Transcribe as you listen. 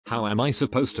How am I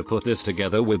supposed to put this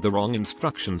together with the wrong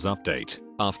instructions update?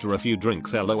 After a few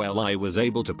drinks lol I was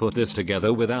able to put this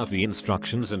together without the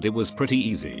instructions and it was pretty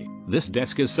easy. This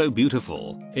desk is so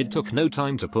beautiful. It took no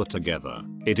time to put together.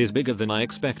 It is bigger than I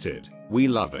expected. We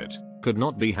love it. Could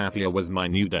not be happier with my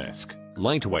new desk.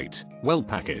 Lightweight, well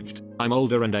packaged. I'm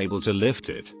older and able to lift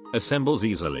it. Assembles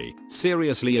easily.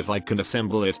 Seriously, if I can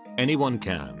assemble it, anyone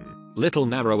can. Little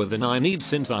narrower than I need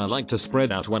since I like to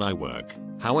spread out when I work.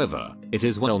 However, it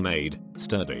is well made,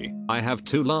 sturdy. I have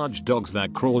 2 large dogs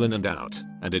that crawl in and out,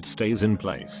 and it stays in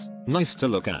place. Nice to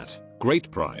look at.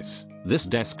 Great price. This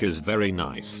desk is very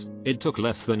nice. It took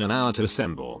less than an hour to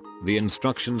assemble. The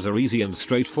instructions are easy and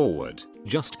straightforward.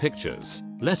 Just pictures,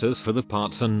 letters for the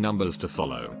parts and numbers to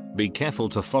follow. Be careful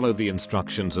to follow the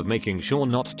instructions of making sure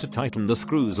not to tighten the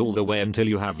screws all the way until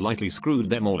you have lightly screwed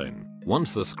them all in.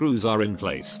 Once the screws are in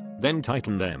place, then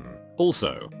tighten them.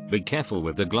 Also, be careful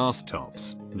with the glass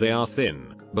tops. They are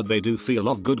thin, but they do feel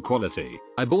of good quality.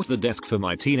 I bought the desk for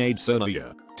my teenage son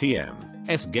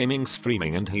TM's gaming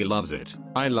streaming and he loves it.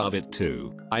 I love it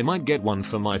too. I might get one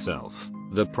for myself.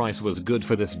 The price was good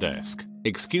for this desk.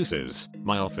 Excuses,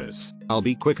 my office. I'll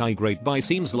be quick. Great buy.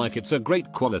 Seems like it's a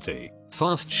great quality.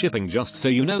 Fast shipping, just so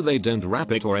you know. They don't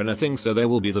wrap it or anything, so there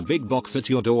will be the big box at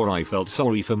your door. I felt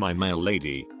sorry for my mail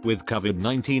lady. With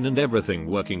COVID-19 and everything,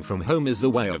 working from home is the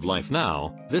way of life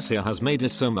now. This here has made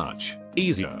it so much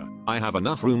easier. I have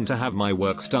enough room to have my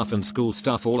work stuff and school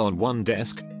stuff all on one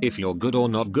desk. If you're good or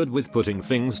not good with putting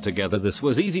things together, this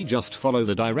was easy. Just follow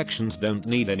the directions. Don't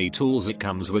need any tools. It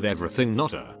comes with everything.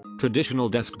 Not a traditional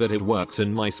desk, but it works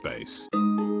in my space.